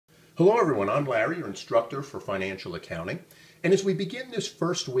Hello everyone, I'm Larry, your instructor for financial accounting. And as we begin this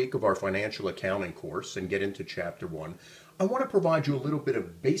first week of our financial accounting course and get into chapter 1, I want to provide you a little bit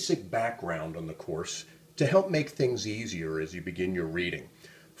of basic background on the course to help make things easier as you begin your reading.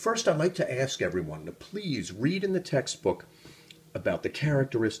 First, I'd like to ask everyone to please read in the textbook about the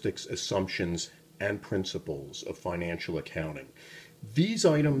characteristics, assumptions, and principles of financial accounting. These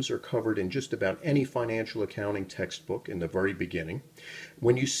items are covered in just about any financial accounting textbook in the very beginning.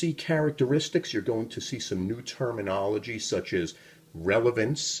 When you see characteristics, you're going to see some new terminology such as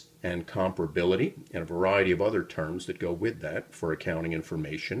relevance and comparability, and a variety of other terms that go with that for accounting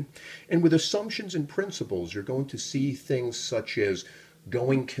information. And with assumptions and principles, you're going to see things such as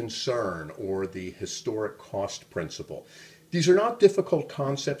going concern or the historic cost principle. These are not difficult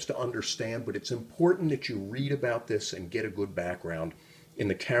concepts to understand, but it's important that you read about this and get a good background in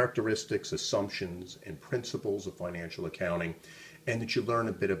the characteristics, assumptions, and principles of financial accounting, and that you learn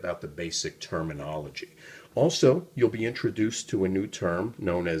a bit about the basic terminology. Also, you'll be introduced to a new term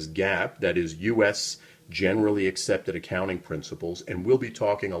known as GAAP, that is U.S. Generally Accepted Accounting Principles, and we'll be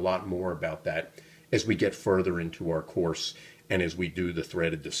talking a lot more about that as we get further into our course and as we do the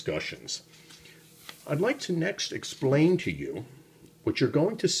threaded discussions. I'd like to next explain to you what you're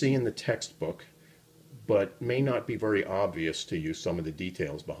going to see in the textbook, but may not be very obvious to you, some of the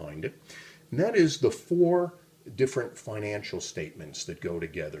details behind it. And that is the 4 different financial statements that go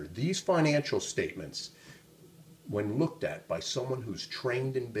together. These financial statements, when looked at by someone who's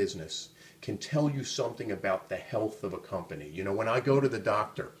trained in business, can tell you something about the health of a company. You know, when I go to the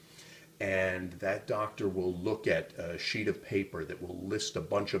doctor, and that doctor will look at a sheet of paper that will list a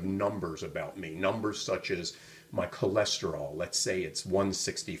bunch of numbers about me. Numbers such as my cholesterol, let's say it's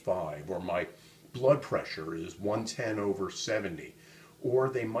 165, or my blood pressure is 110/70. Or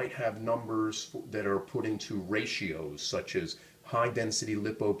they might have numbers that are put into ratios such as high density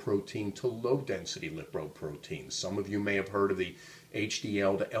lipoprotein to low density lipoprotein. Some of you may have heard of the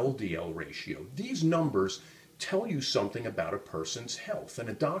HDL to LDL ratio. These numbers tell you something about a person's health, and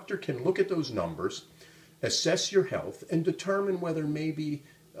a doctor can look at those numbers, assess your health, and determine whether maybe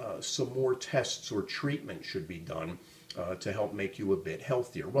some more tests or treatment should be done to help make you a bit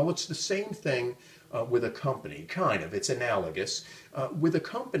healthier. Well, it's the same thing with a company, kind of. It's analogous. With a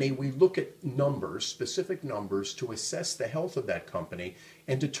company, we look at numbers, specific numbers, to assess the health of that company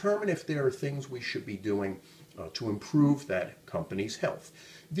and determine if there are things we should be doing to improve that company's health.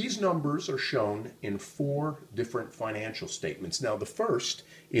 These numbers are shown in 4 different financial statements. Now, the first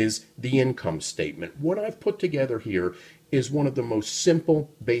is the income statement. What I've put together here is one of the most simple,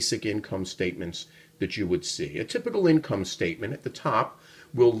 basic income statements that you would see. A typical income statement at the top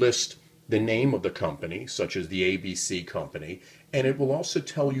will list the name of the company, such as the ABC company, and it will also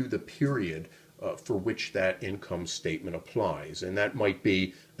tell you the period for which that income statement applies. And that might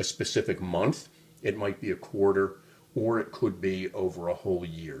be a specific month, it might be a quarter, or it could be over a whole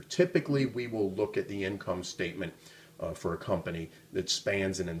year. Typically, we will look at the income statement for a company that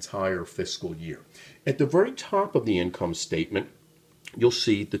spans an entire fiscal year. At the very top of the income statement, you'll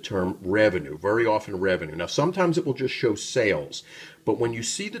see the term revenue, very often revenue. Now, sometimes it will just show sales, but when you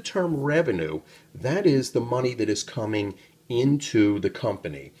see the term revenue, that is the money that is coming into the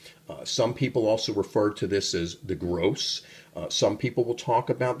company. Some people also refer to this as the gross. Some people will talk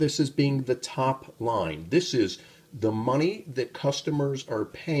about this as being the top line. This is the money that customers are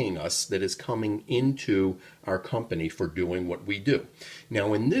paying us that is coming into our company for doing what we do.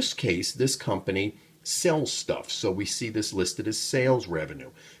 Now, in this case, this company sells stuff, so we see this listed as sales revenue.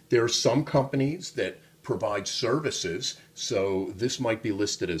 There are some companies that provide services, so this might be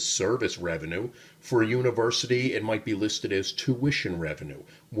listed as service revenue. For a university, it might be listed as tuition revenue.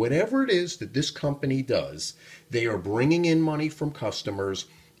 Whatever it is that this company does, they are bringing in money from customers.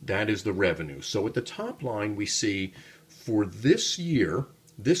 That is the revenue. So at the top line, we see for this year,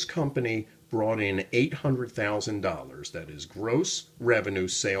 this company brought in $800,000. That is gross revenue,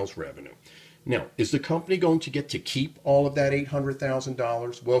 sales revenue. Now, is the company going to get to keep all of that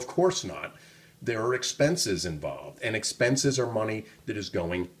 $800,000? Well, of course not. There are expenses involved, and expenses are money that is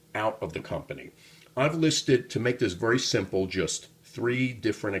going out of the company. I've listed, to make this very simple, just 3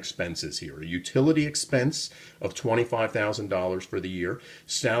 different expenses here. A utility expense of $25,000 for the year,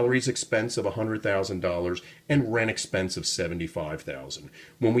 salaries expense of $100,000, and rent expense of $75,000.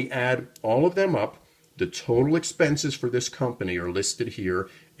 When we add all of them up, the total expenses for this company are listed here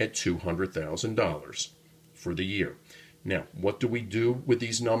at $200,000 for the year. Now, what do we do with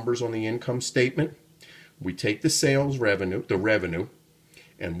these numbers on the income statement? We take the sales revenue,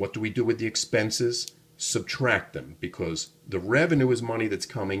 and what do we do with the expenses? Subtract them, because the revenue is money that's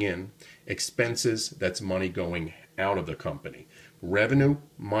coming in. Expenses, that's money going out of the company. revenue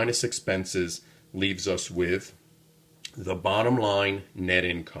minus expenses leaves us with the bottom line net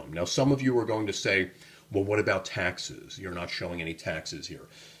income. Now, some of you are going to say, well, what about taxes? You're not showing any taxes here.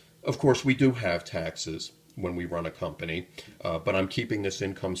 Of course, we do have taxes when we run a company, but I'm keeping this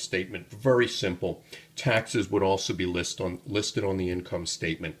income statement very simple. Taxes would also be listed on the income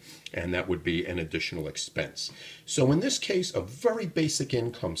statement, and that would be an additional expense. So in this case, a very basic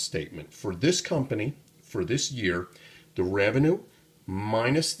income statement for this company for this year, the revenue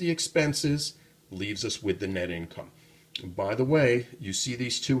minus the expenses leaves us with the net income. By the way, you see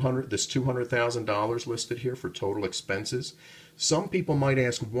this $200,000 listed here for total expenses. Some people might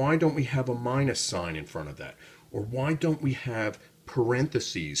ask, why don't we have a minus sign in front of that? Or why don't we have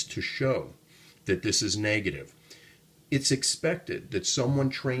parentheses to show that this is negative? It's expected that someone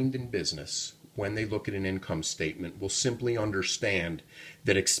trained in business, when they look at an income statement, will simply understand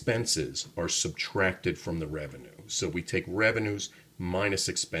that expenses are subtracted from the revenue. So we take revenues minus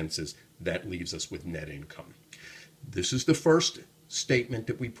expenses. That leaves us with net income. This is the first statement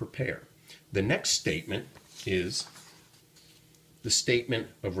that we prepare. The next statement is the statement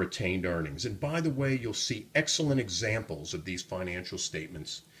of retained earnings. And by the way, you'll see excellent examples of these financial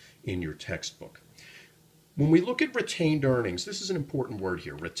statements in your textbook. When we look at retained earnings, this is an important word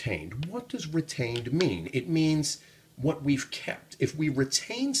here, retained. What does retained mean? It means what we've kept. If we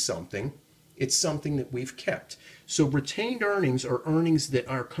retain something, it's something that we've kept. So retained earnings are earnings that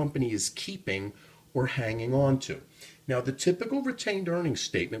our company is keeping or hanging on to. Now, the typical retained earnings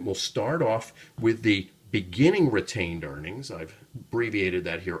statement will start off with the beginning retained earnings. I've abbreviated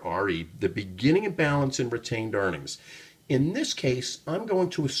that here, RE, the beginning balance in retained earnings. In this case, I'm going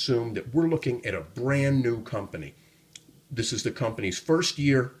to assume that we're looking at a brand new company. This is the company's first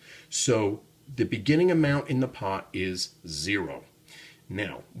year, so the beginning amount in the pot is 0.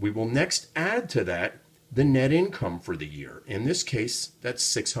 Now, we will next add to that the net income for the year. In this case, that's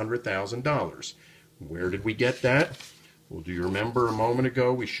 $600,000. Where did we get that? Well, do you remember a moment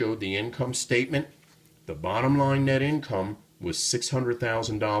ago we showed the income statement? The bottom line net income was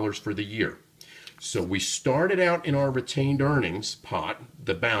 $600,000 for the year. So we started out in our retained earnings pot,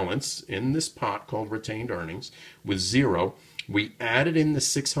 the balance in this pot called retained earnings, was 0. We added in the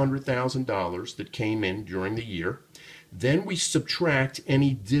 $600,000 that came in during the year. Then we subtract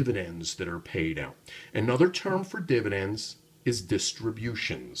any dividends that are paid out. Another term for dividends is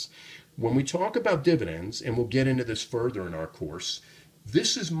distributions. When we talk about dividends, and we'll get into this further in our course,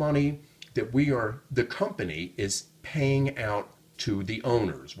 this is money that the company is paying out to the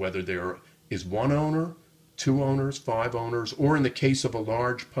owners, whether there is one owner, 2 owners, 5 owners, or in the case of a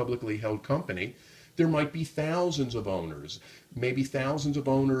large publicly held company, there might be thousands of owners, maybe thousands of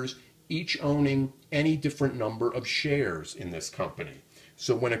owners, each owning any different number of shares in this company.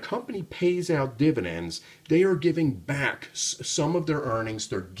 So when a company pays out dividends, they are giving back some of their earnings.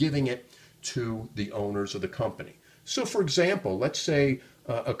 They're giving it to the owners of the company. So for example, let's say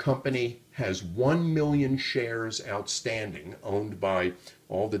a company has 1 million shares outstanding, owned by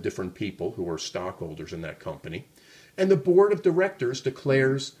all the different people who are stockholders in that company, and the board of directors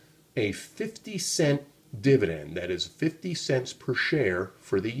declares a 50-cent dividend, that is 50 cents per share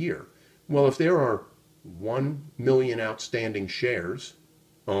for the year. Well, if there are 1 million outstanding shares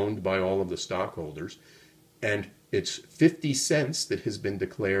owned by all of the stockholders, and it's 50 cents that has been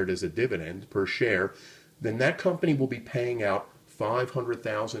declared as a dividend per share, then that company will be paying out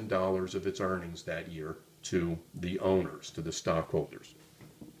 $500,000 of its earnings that year to the owners, to the stockholders.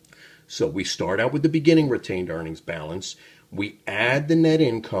 So we start out with the beginning retained earnings balance. We add the net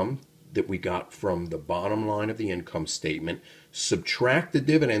income that we got from the bottom line of the income statement, subtract the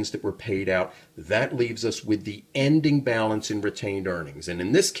dividends that were paid out. That leaves us with the ending balance in retained earnings. And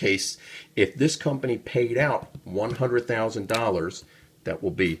in this case, if this company paid out $100,000, that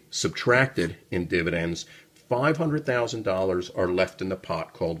will be subtracted in dividends. $500,000 are left in the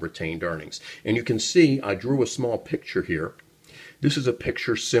pot called retained earnings. And you can see I drew a small picture here. This is a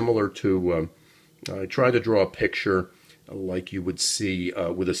picture similar to, I tried to draw a picture like you would see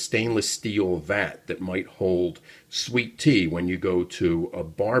with a stainless steel vat that might hold sweet tea when you go to a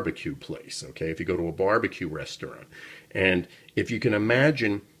barbecue place, okay, if you go to a barbecue restaurant. And if you can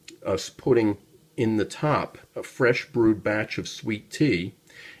imagine us putting in the top a fresh brewed batch of sweet tea,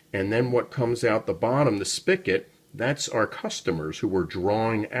 and then what comes out the bottom, the spigot, that's our customers who are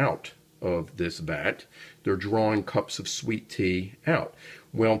drawing out of this vat. They're drawing cups of sweet tea out.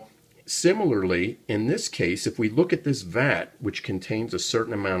 Well, similarly, in this case, if we look at this vat, which contains a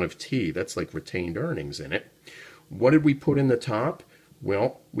certain amount of tea, that's like retained earnings in it, what did we put in the top?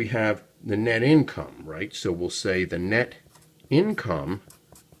 Well, we have the net income, right? So we'll say the net income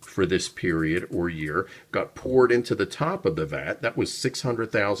for this period or year got poured into the top of the vat. That was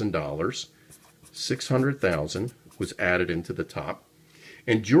 $600,000. 600,000 was added into the top.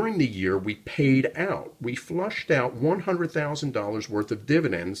 And during the year, we paid out. We flushed out $100,000 worth of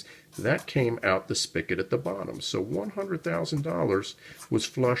dividends. That came out the spigot at the bottom. So $100,000 was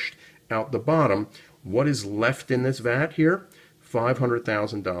flushed out the bottom. What is left in this vat here?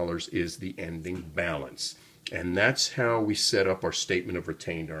 $500,000 is the ending balance. And that's how we set up our statement of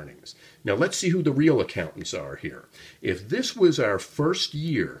retained earnings. Now let's see who the real accountants are here. If this was our first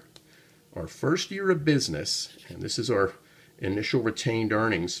year of business, and this is our initial retained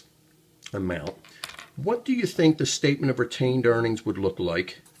earnings amount, what do you think the statement of retained earnings would look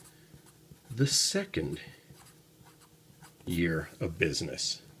like the second year of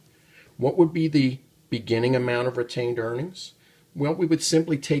business? What would be the beginning amount of retained earnings? Well, we would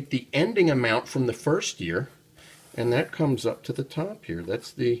simply take the ending amount from the first year, and that comes up to the top here.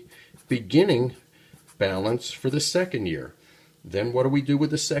 That's the beginning balance for the second year. Then what do we do with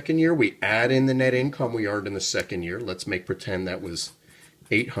the second year? We add in the net income we earned in the second year. Let's pretend that was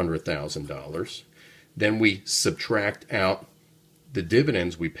 $800,000. Then we subtract out the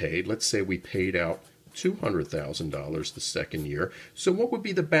dividends we paid. Let's say we paid out $200,000 the second year. So what would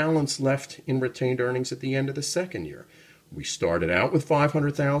be the balance left in retained earnings at the end of the second year? We started out with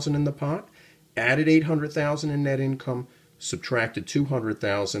 $500,000 in the pot, added $800,000 in net income, subtracted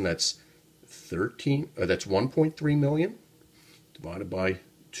 $200,000. That's that's $1.3 million. Divided by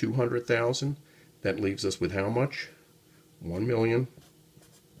 200,000, that leaves us with how much?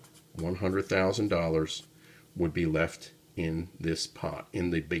 $1,100,000 would be left in this pot,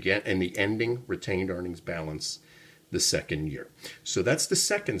 in the ending retained earnings balance the second year. So that's the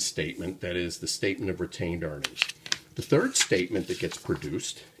second statement, that is the statement of retained earnings. The third statement that gets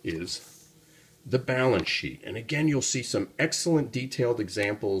produced is the balance sheet. And again, you'll see some excellent detailed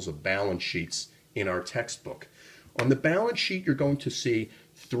examples of balance sheets in our textbook. On the balance sheet, you're going to see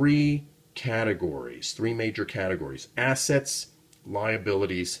three major categories: assets,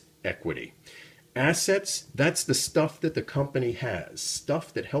 liabilities, equity. Assets, that's the stuff that the company has,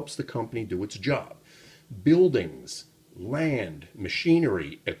 stuff that helps the company do its job. Buildings, land,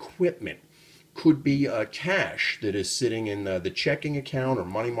 machinery, equipment. Could be cash that is sitting in the checking account or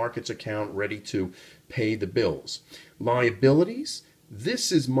money markets account ready to pay the bills. Liabilities,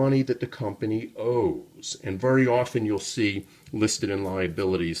 this is money that the company owes, and very often you'll see listed in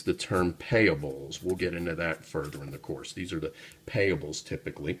liabilities the term payables. We'll get into that further in the course. These are the payables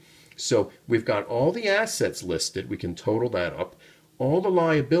typically. So we've got all the assets listed. We can total that up. All the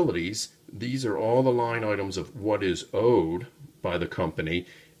liabilities, these are all the line items of what is owed by the company.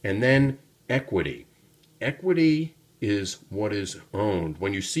 And then equity. Equity is what is owned.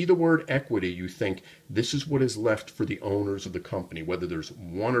 When you see the word equity, you think this is what is left for the owners of the company, whether there's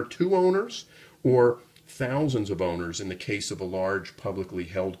one or two owners or thousands of owners in the case of a large publicly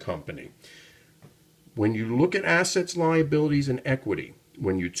held company. When you look at assets, liabilities, and equity,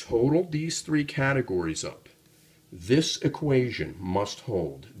 when you total these three categories up, this equation must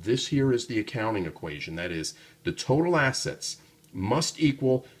hold. This here is the accounting equation. That is, the total assets must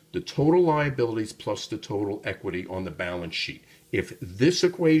equal the total liabilities plus the total equity on the balance sheet. If this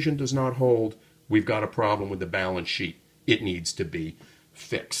equation does not hold, we've got a problem with the balance sheet. It needs to be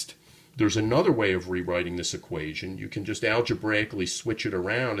fixed. There's another way of rewriting this equation. You can just algebraically switch it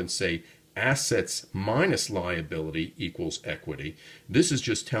around and say assets minus liability equals equity. This is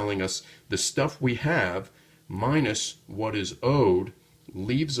just telling us the stuff we have minus what is owed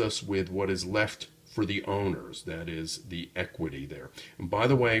leaves us with what is left for the owners, that is the equity there. And by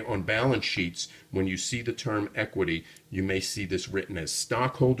the way, on balance sheets, when you see the term equity, you may see this written as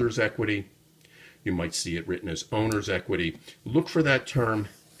stockholders' equity. You might see it written as owner's equity. Look for that term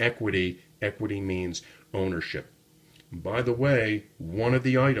equity. Equity means ownership. And by the way, one of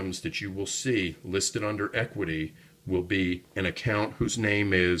the items that you will see listed under equity will be an account whose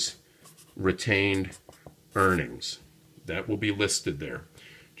name is retained earnings. That will be listed there.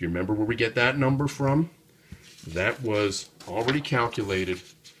 Do you remember where we get that number from? That was already calculated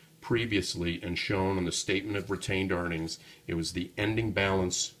previously and shown on the statement of retained earnings. It was the ending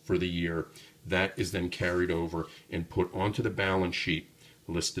balance for the year. That is then carried over and put onto the balance sheet,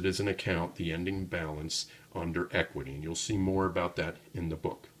 listed as an account, the ending balance under equity. And you'll see more about that in the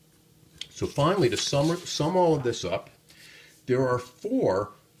book. So finally, to sum all of this up, there are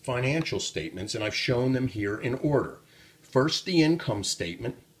four financial statements, and I've shown them here in order. First, the income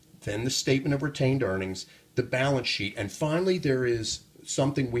statement, then the statement of retained earnings, the balance sheet, and finally there is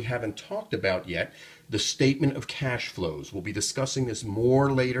something we haven't talked about yet, the statement of cash flows. We'll be discussing this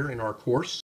more later in our course.